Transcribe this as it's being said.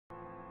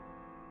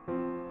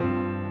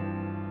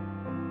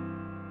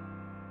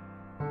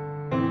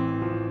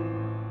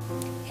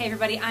Hey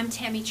everybody, I'm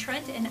Tammy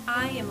Trent and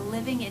I am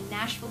living in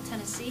Nashville,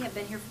 Tennessee. I've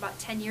been here for about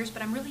 10 years,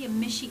 but I'm really a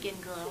Michigan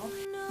girl.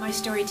 My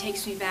story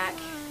takes me back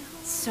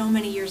so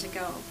many years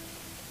ago,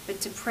 but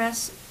to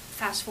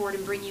fast forward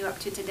and bring you up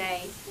to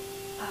today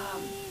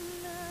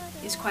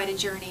is quite a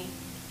journey.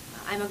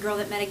 I'm a girl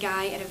that met a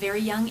guy at a very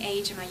young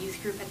age in my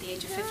youth group at the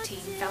age of 15,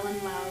 fell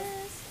in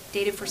love,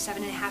 dated for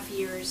 7.5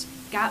 years,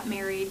 got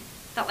married,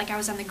 felt like I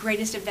was on the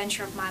greatest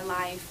adventure of my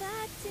life.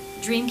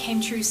 Dream came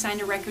true, signed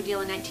a record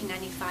deal in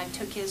 1995,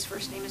 took his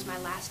first name as my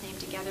last name.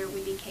 Together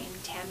we became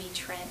Tammy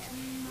Trent.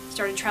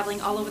 Started traveling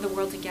all over the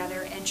world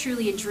together, and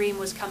truly a dream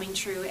was coming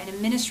true and a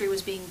ministry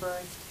was being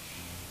birthed.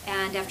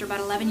 And after about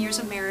 11 years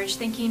of marriage,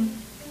 thinking,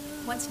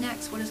 what's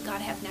next? What does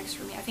God have next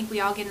for me? I think we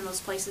all get in those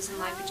places in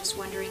life of just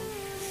wondering,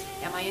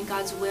 am I in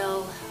God's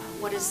will?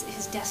 What is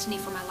His destiny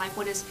for my life?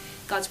 What is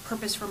God's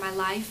purpose for my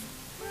life?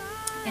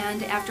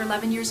 And after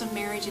 11 years of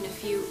marriage and a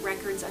few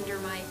records under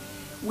my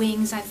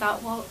wings, I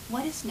thought, well,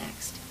 what is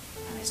next?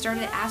 And I started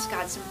to ask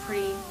God some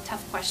pretty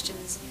tough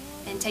questions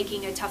and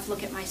taking a tough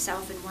look at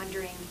myself and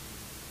wondering,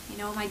 you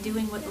know, am I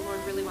doing what the Lord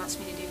really wants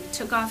me to do?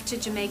 Took off to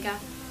Jamaica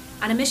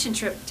on a mission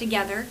trip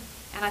together,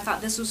 and I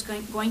thought this was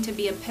going to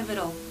be a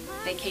pivotal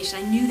vacation.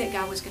 I knew that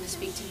God was going to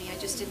speak to me. I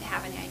just didn't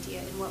have any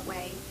idea in what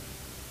way.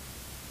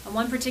 On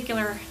one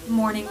particular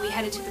morning, we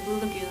headed to the Blue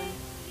Lagoon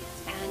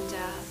and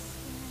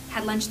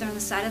had lunch there on the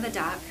side of the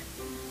dock,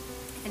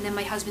 and then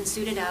my husband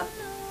suited up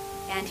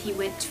and he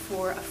went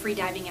for a free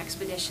diving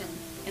expedition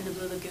in the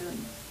Blue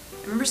Lagoon.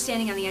 I remember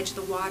standing on the edge of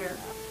the water,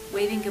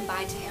 waving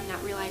goodbye to him,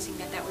 not realizing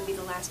that that would be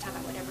the last time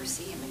I would ever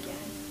see him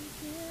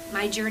again.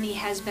 My journey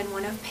has been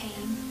one of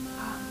pain.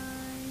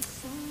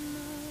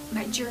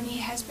 My journey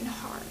has been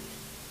hard.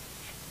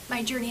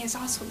 My journey has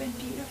also been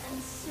beautiful.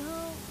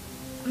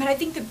 I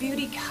think the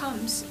beauty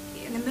comes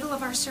in the middle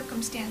of our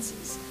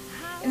circumstances,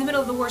 in the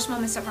middle of the worst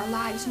moments of our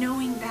lives,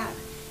 knowing that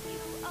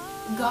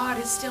God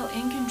is still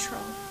in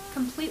control,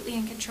 completely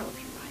in control of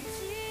your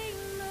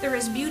life. There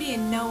is beauty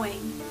in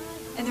knowing,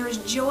 and there is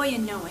joy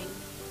in knowing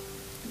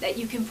that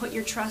you can put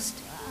your trust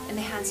in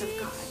the hands of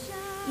God,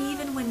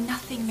 even when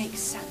nothing makes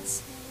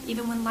sense,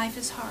 even when life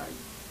is hard,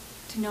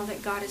 to know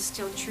that God is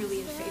still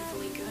truly and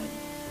faithfully good.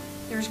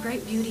 There's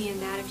great beauty in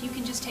that. If you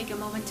can just take a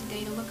moment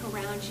today to look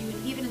around you,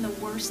 and even in the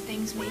worst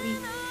things maybe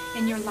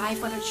in your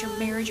life, whether it's your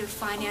marriage or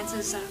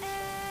finances,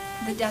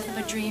 the death of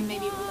a dream,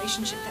 maybe a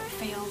relationship that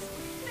failed,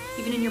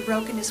 even in your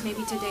brokenness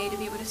maybe today, to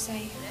be able to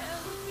say,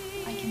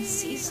 I can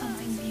see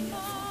something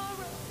beautiful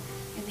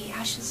in the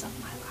ashes of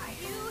my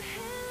life.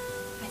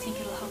 I think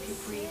it'll help you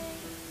breathe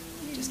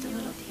just a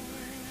little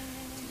deeper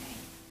today.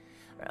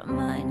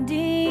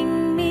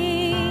 Reminding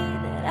me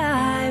that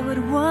I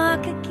would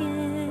walk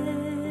again.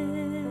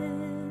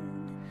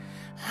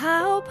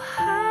 How